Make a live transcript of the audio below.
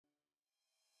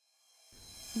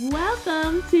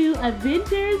Welcome to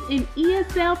Adventures in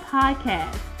ESL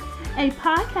Podcast, a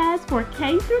podcast for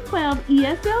K through 12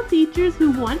 ESL teachers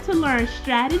who want to learn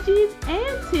strategies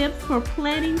and tips for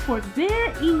planning for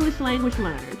their English language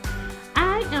learners.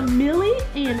 I am Millie,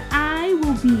 and I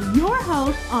will be your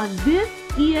host on this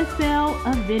ESL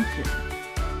adventure.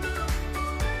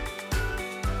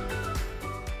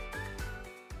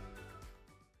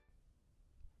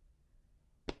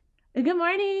 Good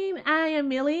morning. I am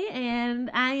Millie,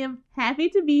 and I am happy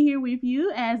to be here with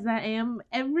you as I am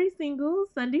every single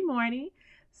Sunday morning.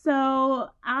 So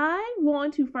I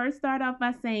want to first start off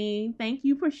by saying thank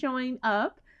you for showing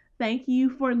up. Thank you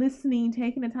for listening,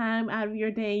 taking the time out of your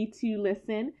day to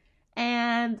listen.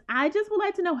 And I just would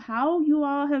like to know how you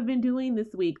all have been doing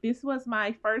this week. This was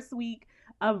my first week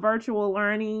of virtual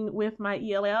learning with my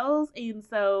ELLs, and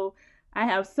so I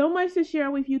have so much to share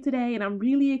with you today, and I'm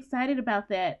really excited about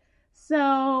that.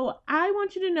 So I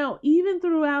want you to know, even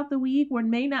throughout the week, we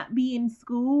may not be in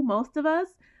school, most of us,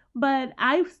 but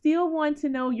I still want to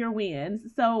know your wins.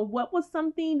 So what was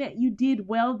something that you did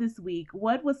well this week?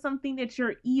 What was something that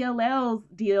your ELLs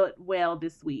did well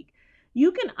this week?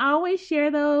 You can always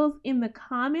share those in the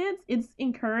comments. It's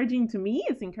encouraging to me.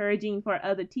 It's encouraging for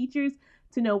other teachers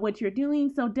to know what you're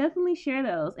doing. So definitely share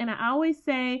those. And I always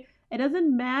say, it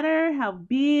doesn't matter how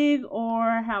big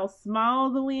or how small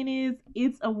the win is,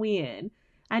 it's a win.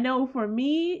 I know for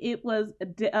me, it was,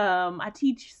 I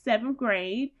teach 7th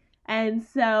grade. And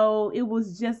so it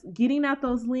was just getting out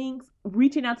those links,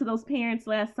 reaching out to those parents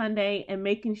last Sunday and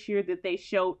making sure that they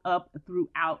showed up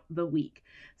throughout the week.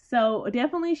 So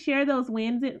definitely share those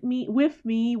wins with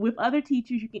me, with other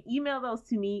teachers. You can email those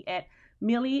to me at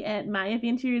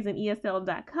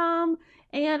millie@myadventuresinESL.com,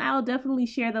 and I'll definitely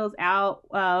share those out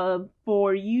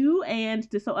for you and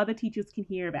just so other teachers can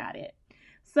hear about it.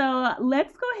 So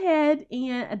let's go ahead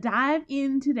and dive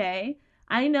in today.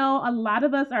 I know a lot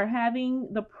of us are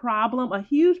having a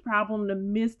huge problem in the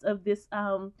midst of this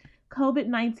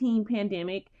COVID-19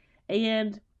 pandemic,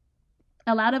 and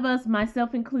a lot of us,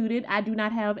 myself included, I do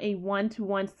not have a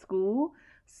one-to-one school.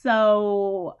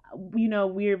 So,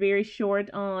 we're very short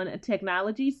on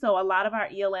technology. So a lot of our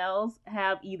ELLs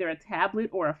have either a tablet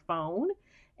or a phone.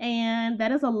 And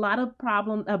that is a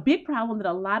big problem that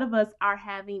a lot of us are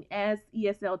having as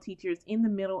ESL teachers in the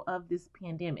middle of this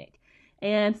pandemic.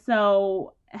 And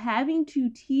so having to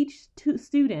teach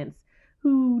students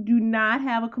who do not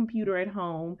have a computer at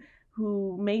home, some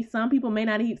of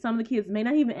the kids may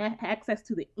not even have access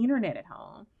to the internet at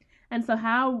home. And so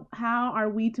how are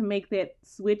we to make that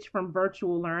switch from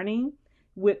virtual learning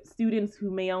with students who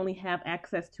may only have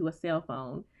access to a cell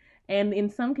phone? And in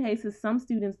some cases, some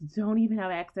students don't even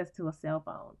have access to a cell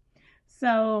phone.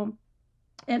 So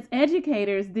as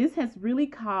educators, this has really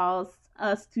caused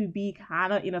us to be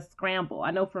kind of in a scramble.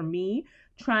 I know for me,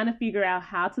 trying to figure out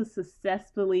how to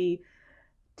successfully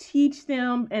teach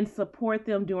them and support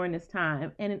them during this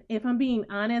time. And if I'm being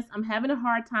honest, I'm having a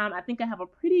hard time. I think I have a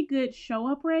pretty good show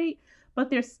up rate, but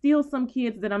there's still some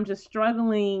kids that I'm just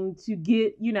struggling to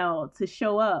get, to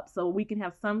show up so we can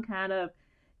have some kind of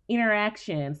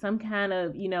interaction, some kind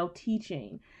of,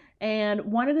 teaching. And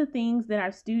one of the things that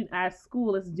our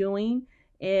school is doing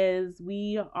is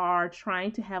we are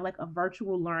trying to have like a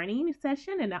virtual learning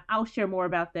session, and I'll share more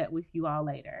about that with you all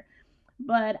later.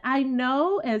 But I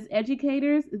know as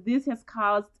educators, this has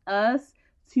caused us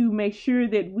to make sure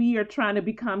that we are trying to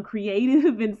become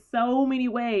creative in so many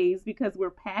ways because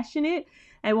we're passionate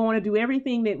and we want to do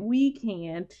everything that we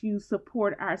can to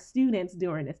support our students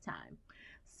during this time.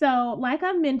 So, like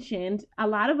I mentioned, a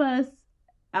lot of our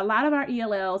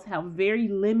ELLs have very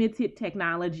limited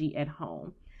technology at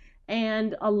home.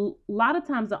 And a lot of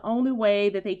times the only way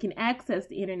that they can access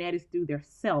the internet is through their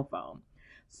cell phone.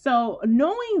 So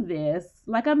knowing this,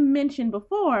 like I mentioned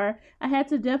before, I had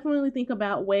to definitely think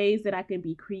about ways that I can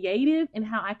be creative and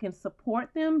how I can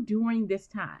support them during this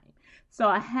time. So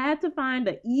I had to find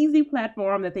an easy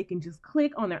platform that they can just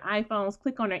click on their iPhones,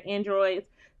 click on their Androids,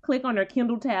 click on their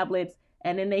Kindle tablets,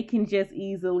 and then they can just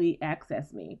easily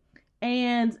access me.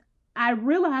 And I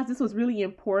realized this was really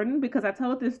important because I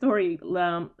told this story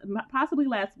possibly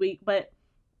last week, but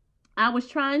I was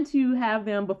trying to have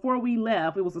them before we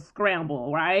left. It was a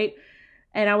scramble, right?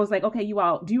 And I was like, okay, do you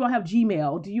all have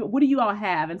Gmail? What do you all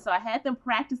have? And so I had them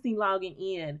practicing logging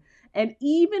in. And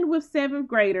even with 7th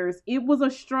graders, it was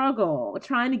a struggle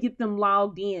trying to get them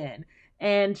logged in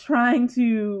and trying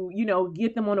to,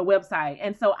 get them on a website.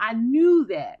 And so I knew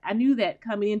that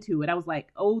coming into it. I was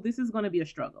like, oh, this is going to be a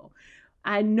struggle.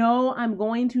 I know I'm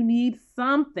going to need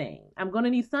something. I'm going to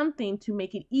need something to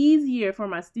make it easier for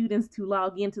my students to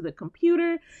log into the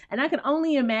computer. And I can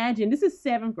only imagine, this is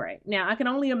 7th grade. Now, I can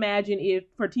only imagine if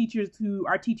for teachers who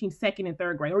are teaching 2nd and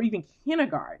 3rd grade or even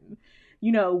kindergarten,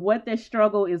 what their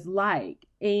struggle is like.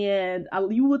 And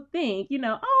you would think,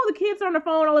 oh, the kids are on the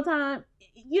phone all the time.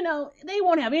 They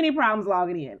won't have any problems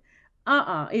logging in.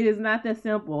 It is not that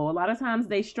simple. A lot of times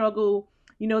they struggle.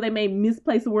 They may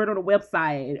misplace a word on a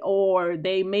website, or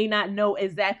they may not know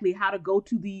exactly how to go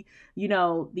to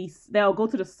they'll go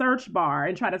to the search bar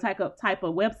and try to type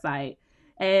a website.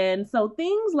 And so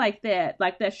things like that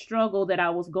struggle that I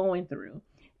was going through.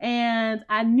 And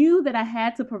I knew that I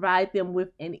had to provide them with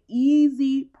an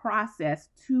easy process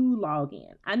to log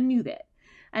in. I knew that.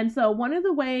 And so one of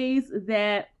the ways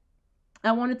that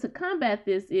I wanted to combat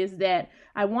this is that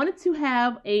I wanted to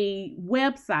have a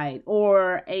website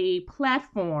or a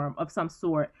platform of some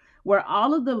sort where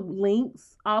all of the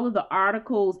links, all of the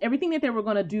articles, everything that they were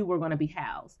going to do were going to be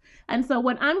housed. And so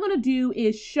what I'm going to do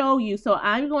is show you. So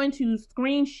I'm going to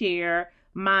screen share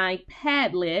my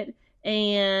Padlet,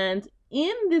 and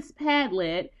in this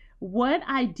Padlet, what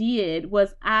I did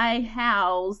was I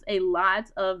housed a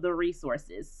lot of the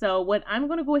resources. So what I'm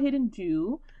going to go ahead and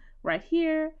do right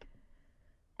here.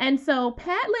 And so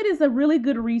Padlet is a really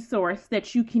good resource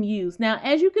that you can use. Now,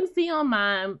 as you can see on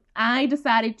mine, I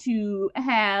decided to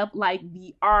have like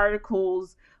the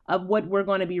articles of what we're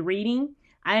going to be reading.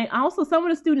 Some of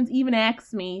the students even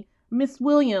asked me, Miss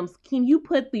Williams, can you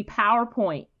put the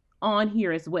PowerPoint on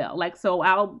here as well? So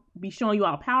I'll be showing you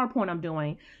all PowerPoint I'm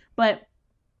doing, but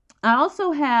I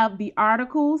also have the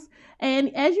articles.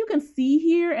 And as you can see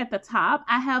here at the top,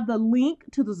 I have the link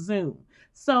to the Zoom.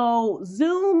 So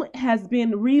Zoom has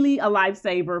been really a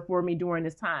lifesaver for me during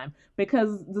this time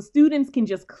because the students can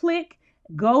just click,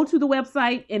 go to the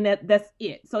website, and that's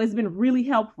it. So it's been really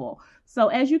helpful. So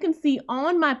as you can see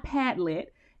on my Padlet,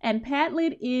 and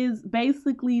Padlet is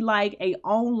basically like a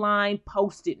online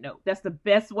Post-it note. That's the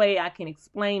best way I can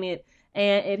explain it.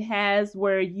 And it has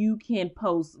where you can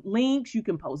post links, you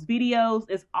can post videos.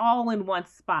 It's all in one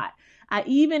spot. I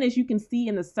even, as you can see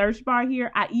in the search bar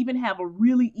here, I even have a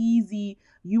really easy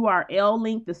URL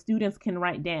link the students can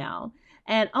write down.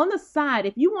 And on the side,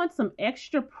 if you want some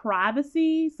extra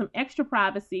privacy,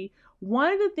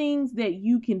 one of the things that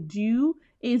you can do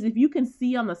is, if you can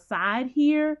see on the side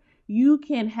here, you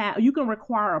can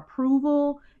require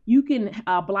approval. You can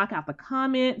block out the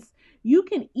comments. You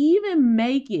can even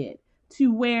make it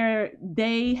to where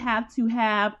they have to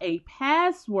have a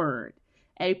password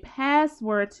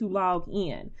to log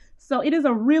in. So it is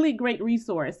a really great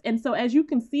resource. And so as you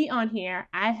can see on here,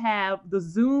 I have the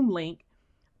Zoom link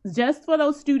just for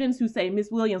those students who say, Miss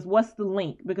Williams, what's the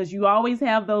link? Because you always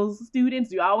have those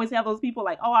students, you always have those people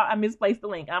like, oh, I misplaced the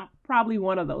link. I'm probably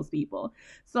one of those people.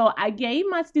 So I gave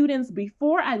my students,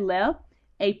 before I left,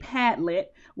 a Padlet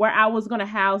where I was going to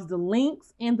house the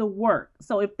links and the work.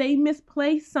 So if they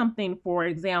misplace something, for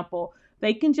example,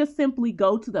 they can just simply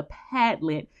go to the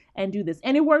Padlet and do this.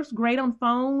 And it works great on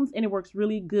phones, and it works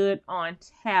really good on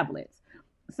tablets.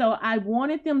 So I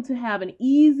wanted them to have an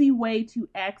easy way to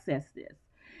access this.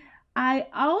 I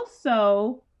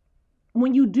also,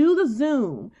 when you do the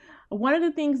Zoom, one of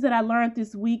the things that I learned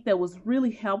this week that was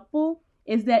really helpful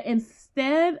is that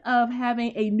instead of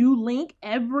having a new link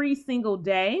every single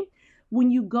day,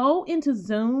 when you go into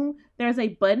Zoom, there's a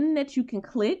button that you can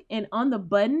click, and on the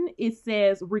button, it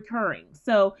says recurring.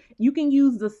 So you can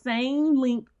use the same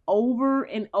link over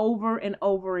and over and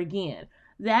over again.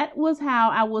 That was how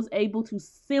I was able to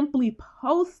simply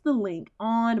post the link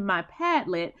on my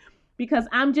Padlet, because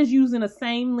I'm just using the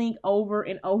same link over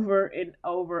and over and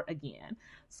over again.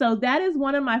 So that is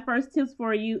one of my first tips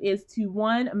for you, is to,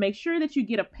 one, make sure that you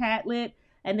get a Padlet,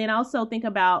 and then also think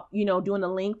about, doing the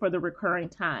link for the recurring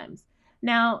times.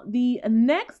 Now, the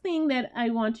next thing that I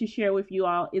want to share with you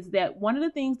all is that one of the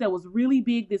things that was really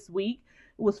big this week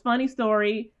was, funny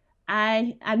story,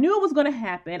 I knew it was going to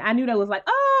happen. I knew that was like,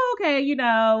 oh, okay,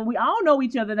 we all know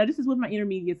each other. Now, this is with my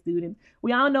intermediate students.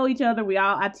 We all know each other.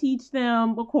 I teach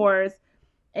them, of course.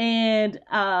 And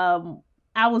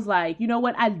I was like, you know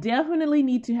what? I definitely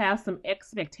need to have some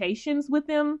expectations with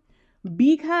them,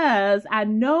 because I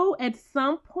know at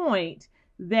some point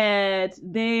that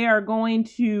they are going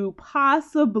to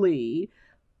possibly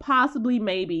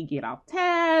maybe get off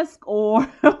task or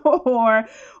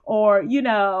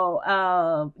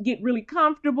get really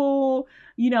comfortable.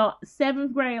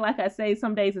 7th grade, like I say,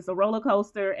 some days it's a roller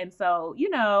coaster. And so,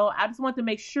 I just want to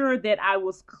make sure that I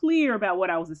was clear about what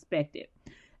I was expected.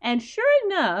 And sure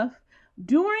enough,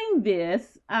 during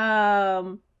this,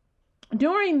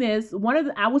 during this,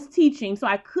 I was teaching, so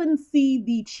I couldn't see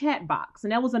the chat box.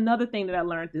 And that was another thing that I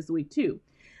learned this week too,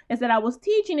 is that I was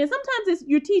teaching, and sometimes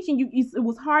you're teaching, it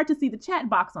was hard to see the chat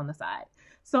box on the side.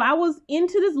 So I was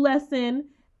into this lesson,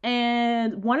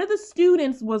 and one of the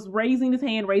students was raising his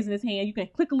hand. You can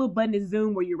click a little button in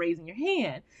Zoom where you're raising your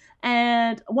hand.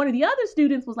 And one of the other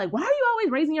students was like, "Why are you always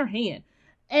raising your hand?"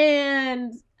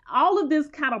 And all of this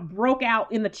kind of broke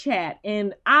out in the chat,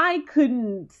 and I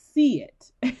couldn't see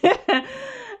it.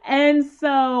 And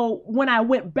so when I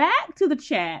went back to the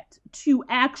chat to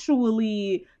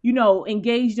actually,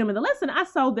 engage them in the lesson, I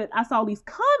saw these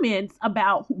comments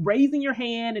about raising your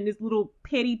hand and this little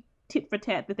petty tit for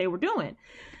tat that they were doing.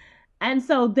 And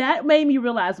so that made me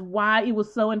realize why it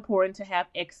was so important to have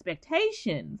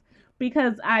expectations,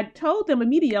 because I told them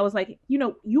immediately, I was like,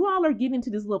 you all are getting into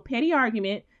this little petty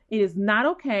argument. It is not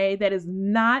okay. That is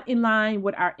not in line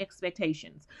with our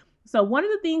expectations. So one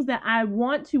of the things that I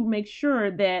want to make sure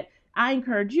that I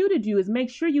encourage you to do is make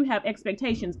sure you have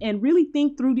expectations and really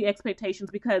think through the expectations,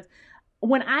 because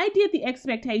when I did the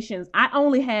expectations, I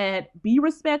only had be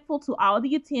respectful to all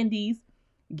the attendees,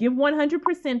 give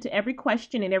 100% to every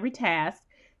question and every task,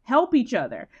 help each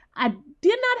other. I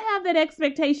did not have that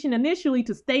expectation initially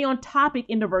to stay on topic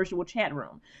in the virtual chat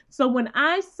room. So when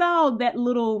I saw that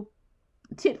little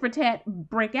tit for tat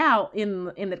break out in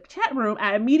the chat room,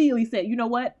 I immediately said, you know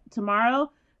what, tomorrow,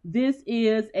 this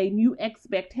is a new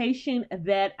expectation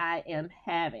that I am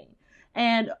having.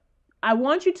 And I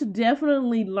want you to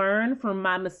definitely learn from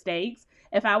my mistakes.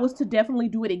 If I was to definitely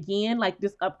do it again, like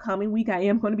this upcoming week, I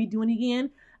am going to be doing it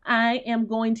again. I am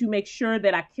going to make sure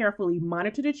that I carefully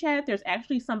monitor the chat. There's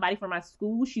actually somebody from my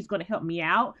school. She's going to help me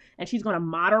out, and she's going to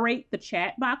moderate the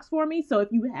chat box for me. So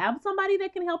if you have somebody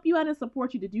that can help you out and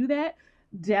support you to do that,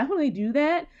 definitely do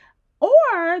that.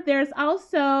 Or there's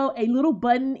also a little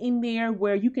button in there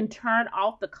where you can turn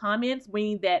off the comments,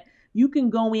 meaning that you can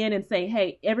go in and say,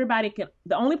 hey,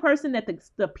 the only person that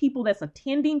the people that's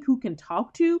attending who can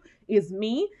talk to is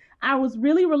me. I was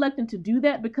really reluctant to do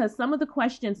that because some of the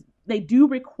questions, they do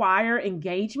require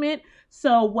engagement.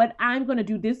 So what I'm going to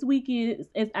do this week is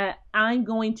I'm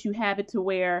going to have it to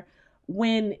where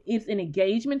when it's an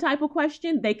engagement type of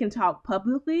question, they can talk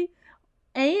publicly.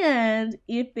 And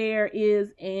if there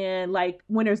is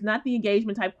when there's not the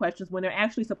engagement type questions, when they're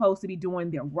actually supposed to be doing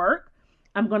their work,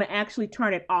 I'm going to actually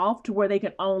turn it off to where they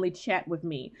can only chat with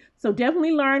me. So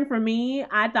definitely learn from me.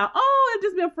 I thought, it'll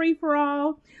just be a free for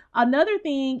all. Another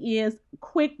thing is,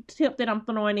 quick tip that I'm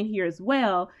throwing in here as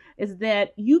well, is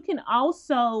that you can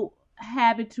also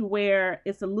have it to where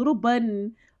it's a little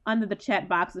button under the chat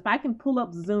box. If I can pull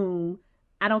up Zoom,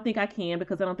 I don't think I can,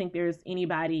 because I don't think there's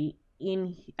anybody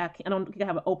I don't think I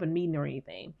have an open meeting or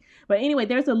anything. But anyway,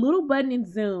 there's a little button in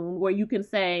Zoom where you can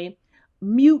say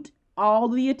mute all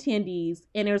the attendees,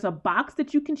 and there's a box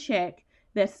that you can check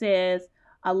that says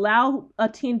allow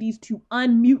attendees to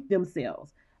unmute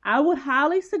themselves. I would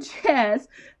highly suggest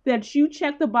that you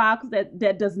check the box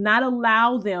that does not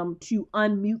allow them to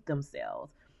unmute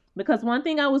themselves. Because one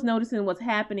thing I was noticing was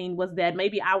happening was that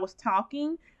maybe I was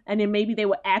talking and then maybe they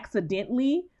would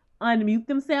accidentally unmute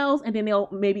themselves, and then they'll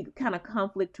maybe kind of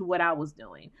conflict to what I was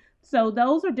doing. So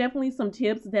those are definitely some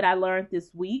tips that I learned this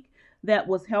week that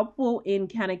was helpful in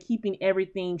kind of keeping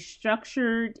everything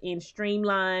structured and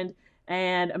streamlined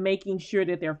and making sure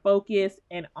that they're focused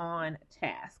and on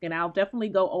task. And I'll definitely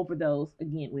go over those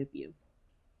again with you.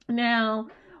 Now,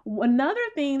 another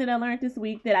thing that I learned this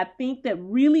week that I think that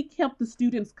really kept the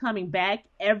students coming back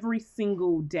every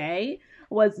single day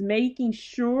was making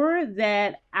sure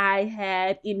that I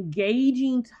had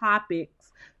engaging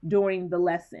topics during the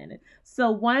lesson. So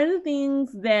one of the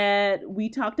things that we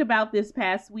talked about this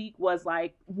past week was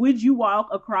like, would you walk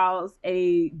across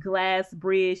a glass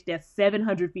bridge that's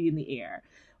 700 feet in the air?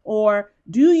 Or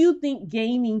do you think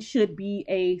gaming should be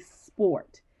a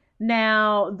sport?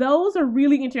 Now, those are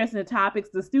really interesting topics.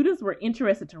 The students were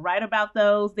interested to write about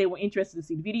those. They were interested to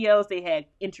see the videos. They had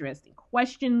interesting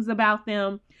questions about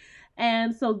them.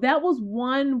 And so that was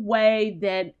one way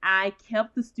that I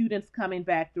kept the students coming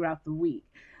back throughout the week.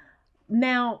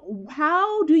 Now,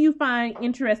 how do you find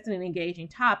interesting and engaging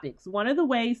topics? One of the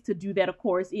ways to do that, of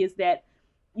course, is that,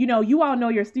 you all know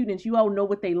your students. You all know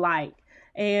what they like.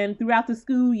 And throughout the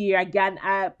school year,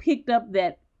 I picked up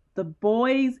that the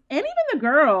boys and even the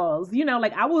girls,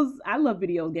 I love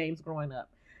video games growing up.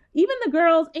 Even the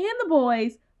girls and the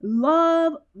boys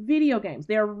love video games.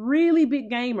 They're really big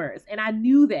gamers. And I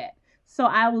knew that. So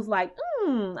I was like,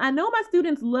 I know my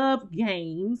students love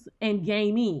games and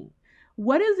gaming.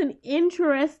 What is an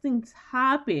interesting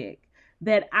topic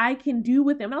that I can do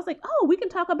with them? And I was like, we can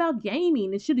talk about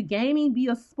gaming. And should gaming be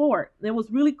a sport? It was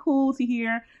really cool to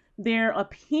hear their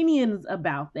opinions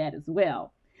about that as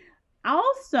well.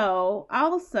 Also,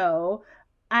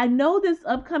 I know this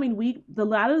upcoming week, a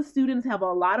lot of the students have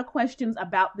a lot of questions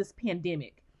about this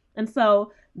pandemic. And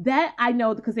so that I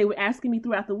know because they were asking me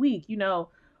throughout the week,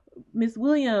 Miss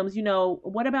Williams,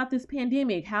 what about this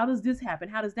pandemic? How does this happen?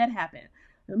 How does that happen?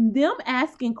 Them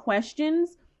asking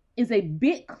questions is a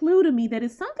big clue to me that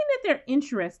is something that they're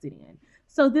interested in.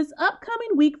 So this upcoming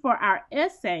week for our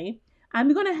essay,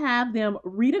 I'm going to have them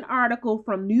read an article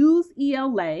from News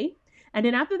ELA. And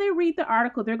then after they read the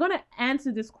article, they're going to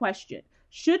answer this question.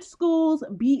 Should schools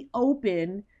be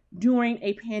open during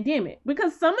a pandemic?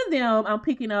 Because some of them, I'm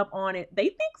picking up on it, they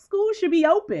think schools should be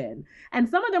open. And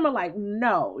some of them are like,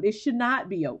 no, this should not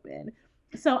be open.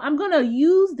 So I'm going to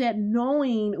use that,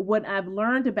 knowing what I've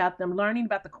learned about them, learning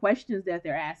about the questions that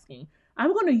they're asking.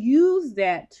 I'm going to use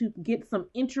that to get some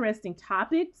interesting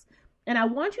topics. And I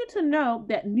want you to know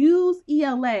that News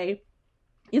ELA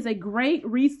is a great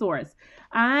resource.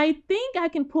 I think I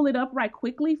can pull it up right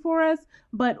quickly for us.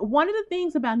 But one of the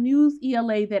things about News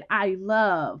ELA that I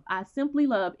simply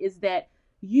love, is that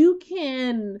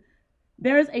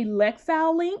there's a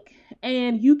Lexile link,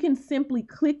 and you can simply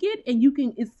click it, and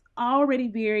it's already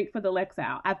varied for the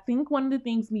Lexile. I think one of the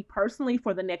things, me personally,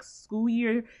 for the next school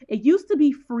year, it used to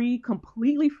be free,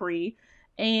 completely free.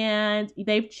 And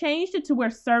they've changed it to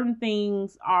where certain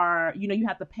things are, you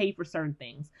have to pay for certain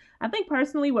things. I think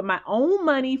personally, with my own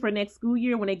money for next school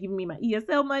year, when they give me my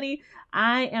ESL money,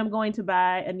 I am going to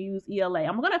buy a News ELA.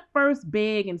 I'm going to first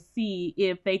beg and see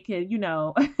if they can,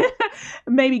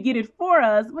 maybe get it for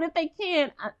us. But if they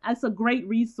can't, it's a great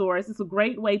resource. It's a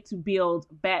great way to build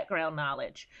background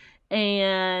knowledge.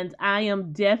 And I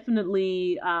am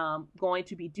definitely going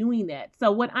to be doing that.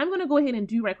 So what I'm going to go ahead and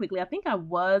do right quickly, I think I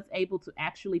was able to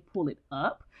actually pull it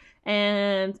up.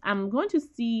 And I'm going to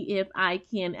see if I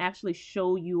can actually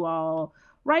show you all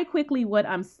right quickly what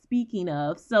I'm speaking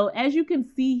of. So as you can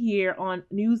see here on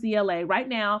News ELA, right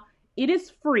now, it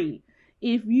is free.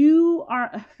 If you are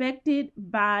affected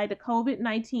by the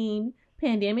COVID-19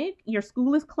 pandemic, your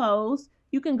school is closed,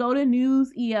 you can go to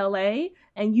News ELA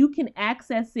and you can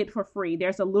access it for free.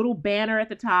 There's a little banner at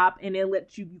the top, and it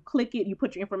lets you click it, you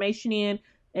put your information in,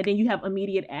 and then you have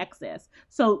immediate access.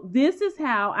 So this is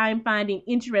how I'm finding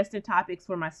interesting topics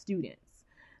for my students.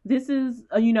 This is,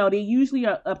 they usually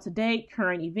are up to date,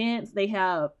 current events. They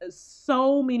have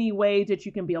so many ways that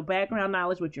you can build background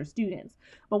knowledge with your students.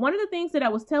 But one of the things that I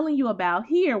was telling you about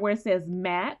here, where it says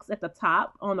Max at the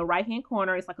top on the right-hand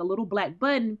corner, it's like a little black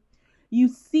button. You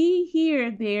see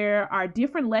here, there are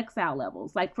different Lexile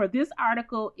levels. Like for this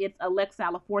article, it's a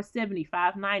Lexile of 470,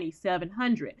 590,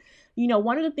 700.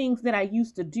 One of the things that I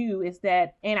used to do is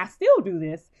that, and I still do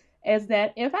this, is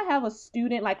that if I have a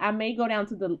student, like I may go down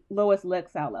to the lowest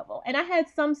Lexile level. And I had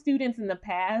some students in the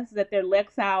past that their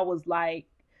Lexile was like,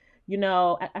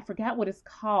 I forgot what it's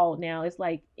called now. It's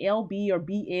like LB or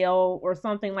BL or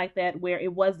something like that, where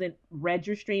it wasn't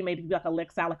registering, maybe like a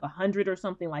Lexile, like 100 or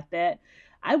something like that.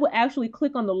 I would actually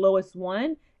click on the lowest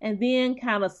one and then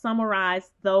kind of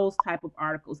summarize those type of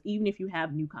articles, even if you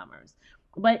have newcomers.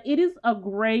 But it is a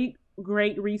great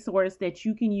resource that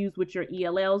you can use with your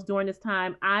ELLs during this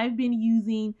time. I've been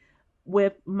using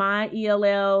with my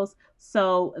ELLs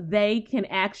so they can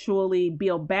actually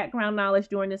build background knowledge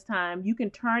during this time. You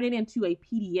can turn it into a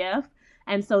PDF.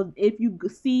 And so if you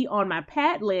see on my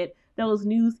Padlet, those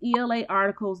News ELA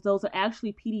articles, those are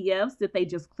actually PDFs that they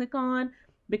just click on.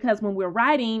 Because when we're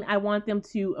writing, I want them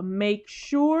to make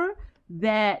sure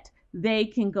that they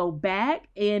can go back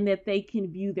and that they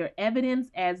can view their evidence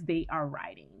as they are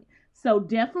writing. So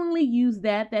definitely use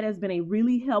that. That has been a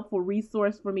really helpful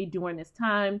resource for me during this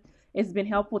time. It's been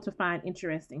helpful to find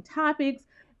interesting topics.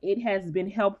 It has been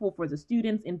helpful for the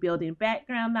students in building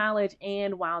background knowledge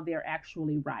and while they're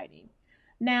actually writing.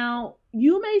 Now,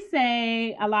 you may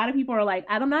say, a lot of people are like,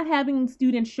 I'm not having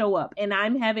students show up, and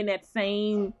I'm having that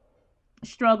same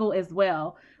struggle as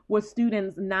well with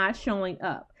students not showing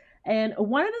up. And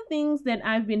one of the things that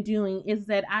I've been doing is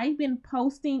that I've been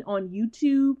posting on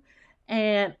YouTube,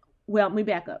 and let me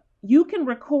back up. You can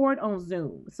record on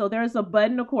Zoom. So there's a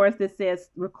button, of course, that says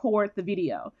record the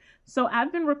video. So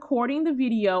I've been recording the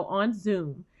video on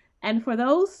Zoom. And for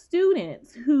those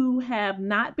students who have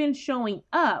not been showing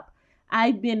up,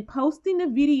 I've been posting the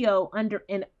video under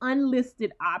an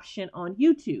unlisted option on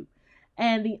YouTube.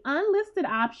 And the unlisted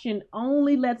option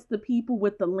only lets the people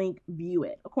with the link view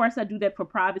it. Of course, I do that for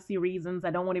privacy reasons.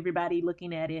 I don't want everybody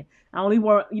looking at it. I only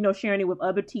want, sharing it with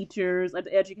other teachers, other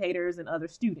educators, and other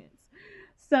students.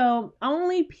 So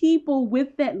only people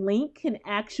with that link can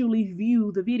actually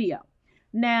view the video.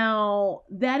 Now,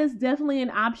 that is definitely an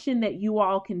option that you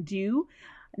all can do.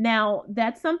 Now,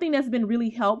 that's something that's been really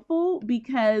helpful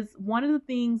because one of the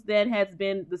things that has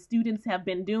been the students have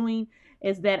been doing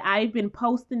is that I've been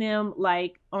posting them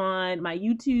like on my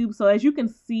YouTube. So as you can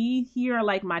see here,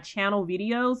 like my channel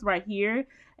videos right here,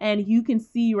 and you can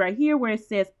see right here where it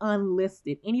says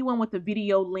unlisted. Anyone with the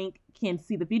video link can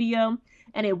see the video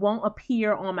and it won't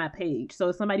appear on my page. So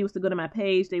if somebody was to go to my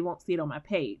page, they won't see it on my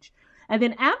page. And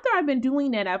then after I've been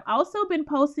doing that, I've also been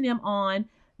posting them on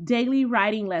daily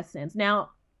writing lessons.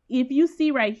 Now, if you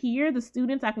see right here, the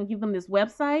students, I can give them this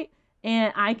website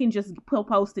and I can just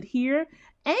post it here.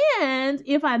 And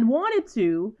if I wanted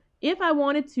to,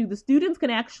 the students can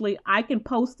actually, I can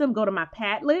post them, go to my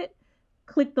Padlet,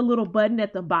 click the little button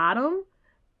at the bottom,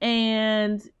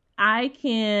 and I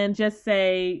can just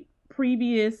say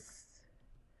previous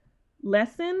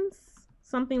lessons,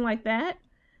 something like that.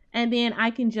 And then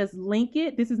I can just link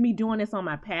it. This is me doing this on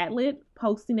my Padlet,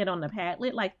 posting it on the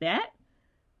Padlet like that.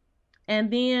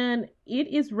 And then it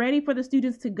is ready for the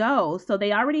students to go. So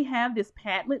they already have this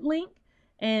Padlet link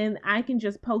and I can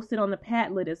just post it on the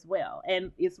Padlet as well.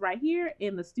 And it's right here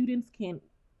and the students can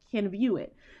view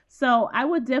it. So I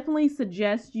would definitely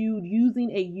suggest you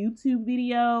using a YouTube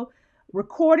video,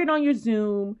 record it on your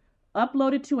Zoom,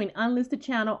 upload it to an unlisted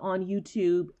channel on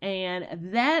YouTube. And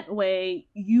that way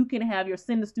you can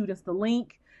send the students the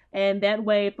link. And that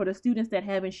way for the students that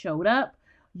haven't showed up,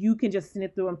 you can just send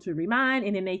it through them to remind,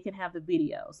 and then they can have the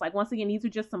videos. Like, once again, these are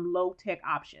just some low tech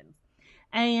options.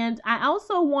 And I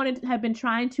also have been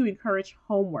trying to encourage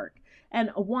homework. And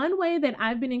one way that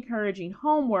I've been encouraging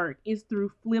homework is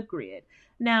through Flipgrid.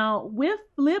 Now, with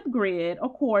Flipgrid,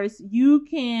 of course, you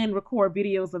can record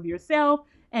videos of yourself,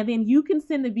 and then you can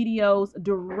send the videos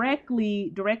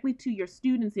directly to your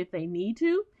students if they need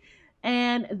to.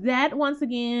 And that, once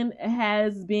again,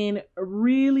 has been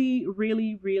really,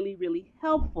 really, really, really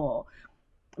helpful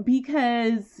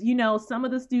because, some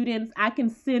of the students, I can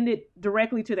send it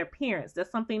directly to their parents. That's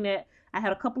something that I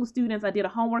had a couple of students. I did a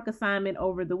homework assignment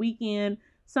over the weekend.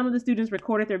 Some of the students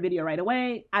recorded their video right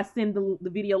away. I send the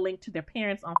video link to their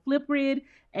parents on Flipgrid.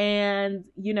 And,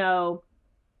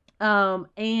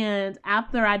 and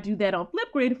after I do that on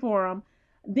Flipgrid for them,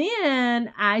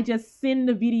 then I just send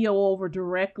the video over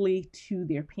directly to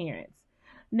their parents.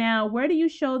 Now, where do you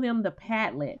show them the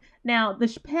Padlet? Now, the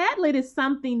Padlet is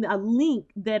a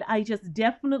link that I just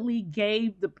definitely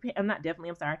gave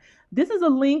This is a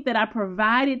link that I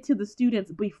provided to the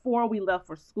students before we left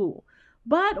for school.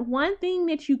 But one thing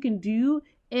that you can do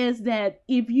is that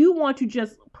if you want to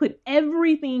just put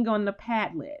everything on the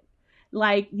Padlet,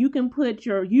 like you can put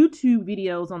your YouTube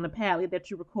videos on the Padlet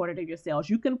that you recorded of yourselves.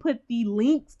 You can put the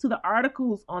links to the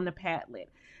articles on the Padlet.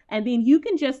 And then you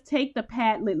can just take the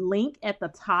Padlet link at the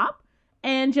top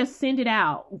and just send it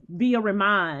out via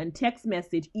remind, text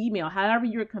message, email, however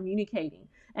you're communicating.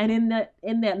 And in that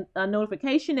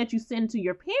notification that you send to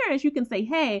your parents, you can say,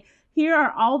 hey, here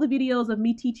are all the videos of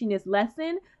me teaching this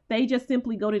lesson. They just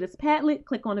simply go to this Padlet,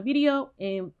 click on the video,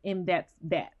 and that's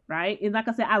that, right? And like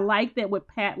I said, I like that with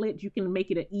Padlet, you can make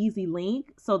it an easy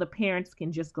link so the parents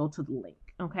can just go to the link,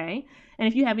 okay? And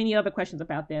if you have any other questions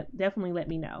about that, definitely let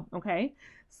me know, okay?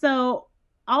 So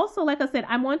also, like I said,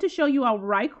 I want to show you all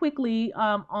right quickly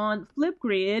on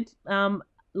Flipgrid.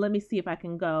 Let me see if I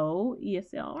can go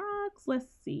ESL Rocks. Let's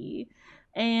see.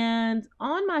 And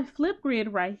on my Flipgrid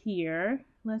right here,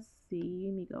 let's see,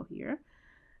 let me go here.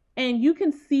 And you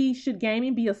can see, should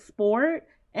gaming be a sport?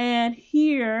 And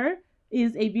here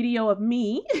is a video of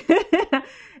me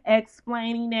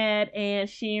explaining that and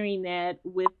sharing that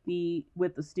with the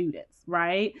students,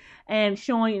 right? And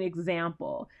showing an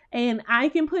example. And I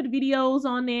can put videos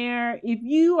on there. If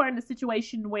you are in a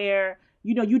situation where,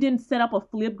 you didn't set up a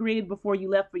Flipgrid before you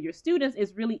left for your students,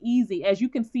 it's really easy. As you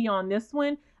can see on this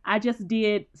one, I just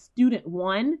did student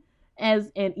 1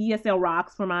 as an ESL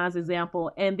Rocks for my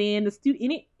example. And then the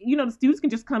students can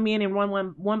just come in and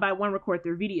one by one record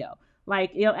their video.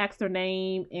 Like, it'll ask their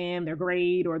name and their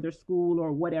grade or their school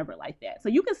or whatever like that. So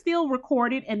you can still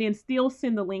record it and then still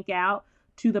send the link out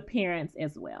to the parents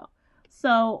as well.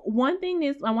 So one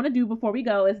thing I want to do before we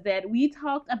go is that we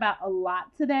talked about a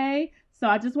lot today. So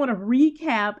I just want to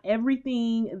recap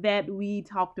everything that we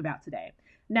talked about today.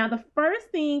 Now, the first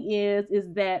thing is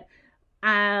that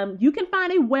you can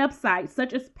find a website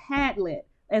such as Padlet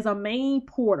as a main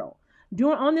portal.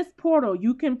 On this portal,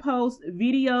 you can post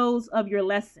videos of your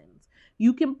lessons.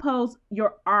 You can post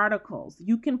your articles.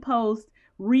 You can post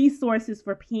resources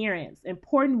for parents,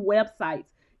 important websites.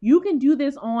 You can do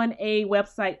this on a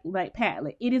website like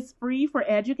Padlet. It is free for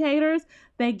educators.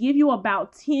 They give you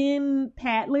about 10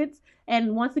 Padlets.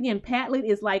 And once again, Padlet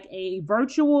is like a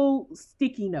virtual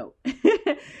sticky note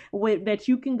that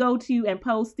you can go to and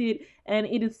post it. And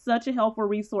it is such a helpful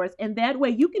resource. And that way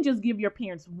you can just give your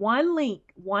parents one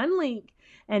link,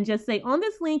 and just say, on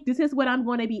this link, this is what I'm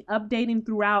going to be updating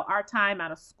throughout our time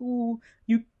out of school.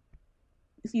 You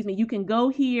can go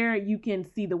here, you can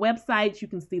see the websites, you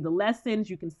can see the lessons,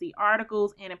 you can see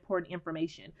articles and important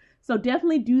information. So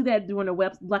definitely do that during a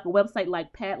website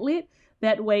like Padlet.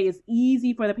 That way it's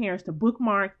easy for the parents to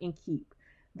bookmark and keep.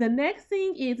 The next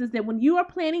thing is that when you are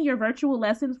planning your virtual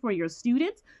lessons for your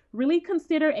students, really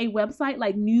consider a website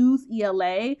like News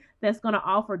ELA that's going to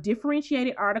offer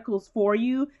differentiated articles for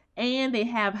you, and they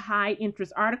have high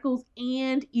interest articles,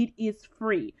 and it is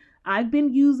free. I've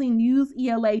been using News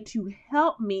ELA to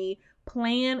help me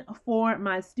plan for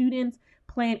my students,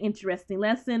 plan interesting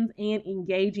lessons and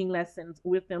engaging lessons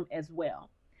with them as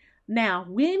well. Now,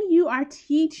 when you are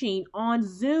teaching on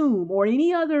Zoom or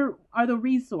any other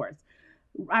resource,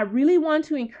 I really want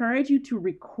to encourage you to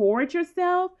record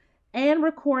yourself and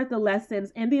record the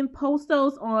lessons and then post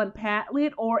those on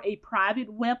Padlet or a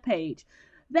private web page.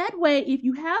 That way, if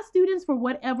you have students for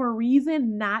whatever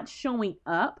reason not showing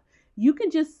up, you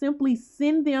can just simply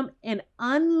send them an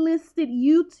unlisted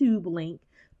YouTube link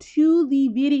to the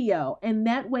video, and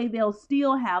that way they'll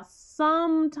still have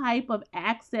some type of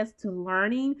access to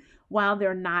learning while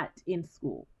they're not in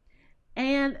school.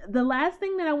 And the last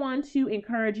thing that I want to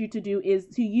encourage you to do is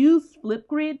to use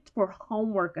Flipgrid for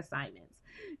homework assignments.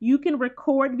 You can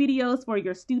record videos for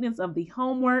your students of the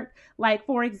homework. Like,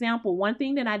 for example, one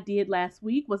thing that I did last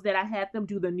week was that I had them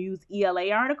do the News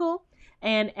ELA article.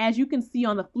 And as you can see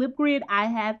on the Flipgrid, I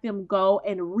had them go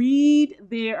and read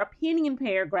their opinion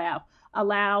paragraph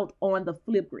aloud on the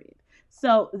Flipgrid.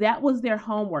 So that was their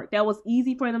homework. That was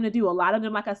easy for them to do. A lot of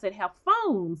them, like I said, have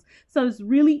phones. So it's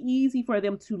really easy for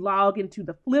them to log into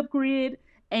the Flipgrid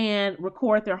and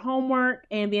record their homework.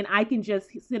 And then I can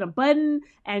just hit a button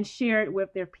and share it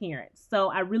with their parents. So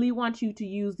I really want you to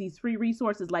use these free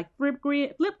resources like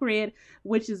Flipgrid,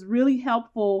 which is really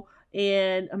helpful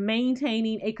in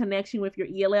maintaining a connection with your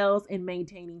ELLs and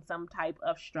maintaining some type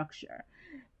of structure.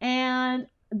 And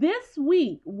this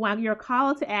week, while your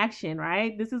call to action,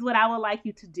 right? This is what I would like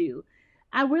you to do.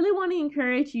 I really want to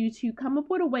encourage you to come up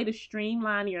with a way to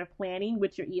streamline your planning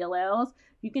with your ELLs.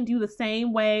 You can do the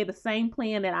same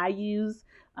plan that I use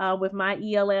with my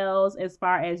ELLs, as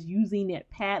far as using it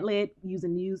Padlet,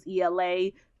 using News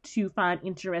ELA to find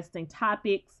interesting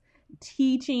topics,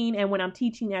 teaching, and when I'm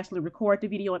teaching, actually record the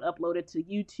video and upload it to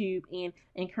YouTube, and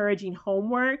encouraging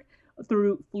homework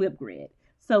through Flipgrid.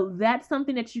 So that's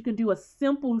something that you can do, a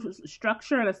simple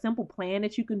structure and a simple plan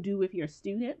that you can do with your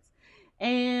students.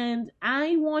 And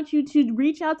I want you to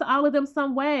reach out to all of them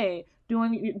some way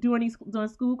during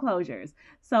school closures.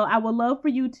 So I would love for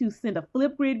you to send a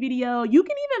Flipgrid video. You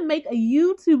can even make a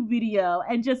YouTube video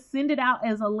and just send it out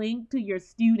as a link to your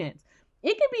students.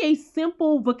 It can be a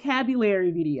simple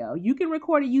vocabulary video. You can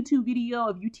record a YouTube video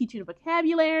of you teaching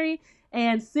vocabulary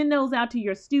and send those out to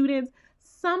your students.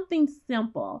 Something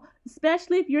simple,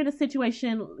 especially if you're in a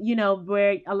situation,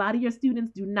 where a lot of your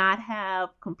students do not have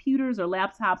computers or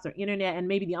laptops or internet, and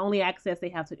maybe the only access they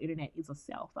have to the internet is a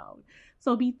cell phone.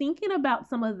 So be thinking about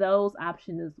some of those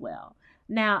options as well.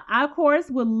 Now, I, of course,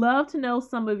 would love to know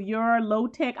some of your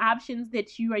low-tech options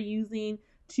that you are using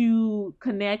to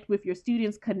connect with your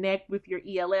students, connect with your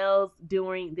ELLs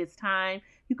during this time.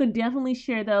 You can definitely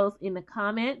share those in the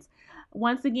comments.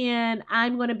 Once again,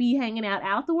 I'm going to be hanging out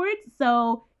afterwards.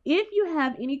 So if you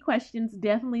have any questions,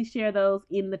 definitely share those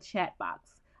in the chat box.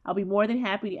 I'll be more than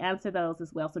happy to answer those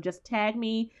as well. So just tag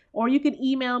me, or you can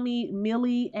email me,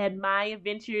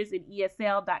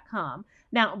 millie@myadventuresinESL.com.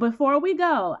 Now, before we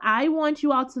go, I want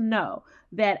you all to know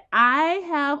that I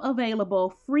have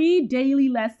available free daily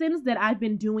lessons that I've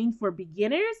been doing for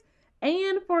beginners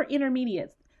and for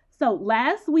intermediates. So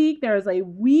last week, there's a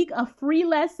week of free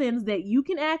lessons that you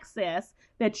can access,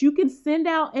 that you can send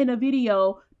out in a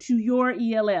video to your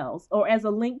ELLs or as a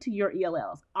link to your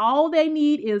ELLs. All they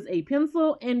need is a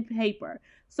pencil and paper.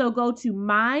 So go to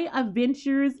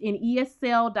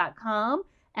myadventuresinesl.com.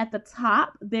 At the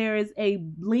top, there is a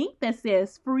link that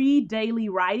says free daily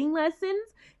writing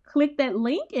lessons. Click that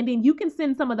link, and then you can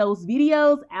send some of those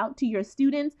videos out to your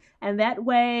students, and that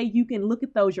way you can look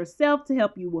at those yourself to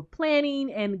help you with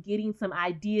planning and getting some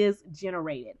ideas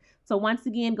generated. So once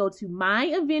again, go to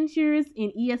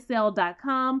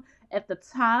myadventuresinesl.com at the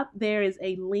top, there is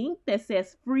a link that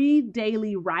says free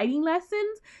daily writing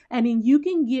lessons, and then you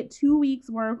can get 2 weeks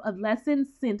worth of lessons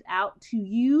sent out to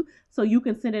you so you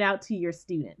can send it out to your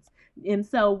students. And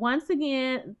so once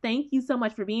again, thank you so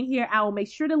much for being here. I will make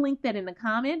sure to link that in the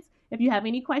comments. If you have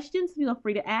any questions, feel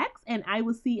free to ask, and I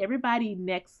will see everybody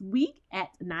next week at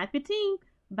 9:15.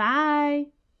 Bye.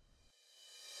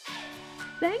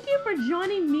 Thank you for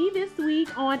joining me this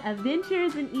week on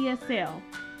Adventures in ESL.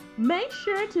 Make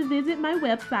sure to visit my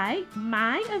website,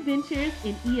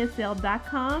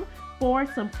 myadventuresinesl.com, for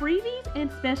some freebies and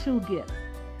special gifts.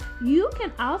 You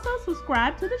can also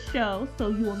subscribe to the show so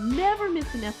you will never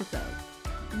miss an episode.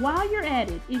 While you're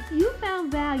at it, if you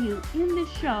found value in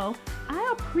this show, I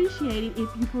appreciate it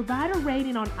if you provide a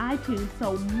rating on iTunes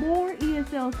so more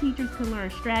ESL teachers can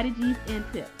learn strategies and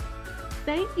tips.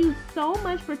 Thank you so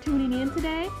much for tuning in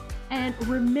today, and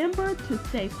remember to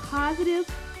stay positive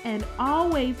and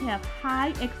always have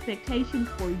high expectations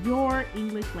for your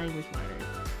English language learners.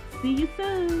 See you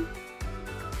soon.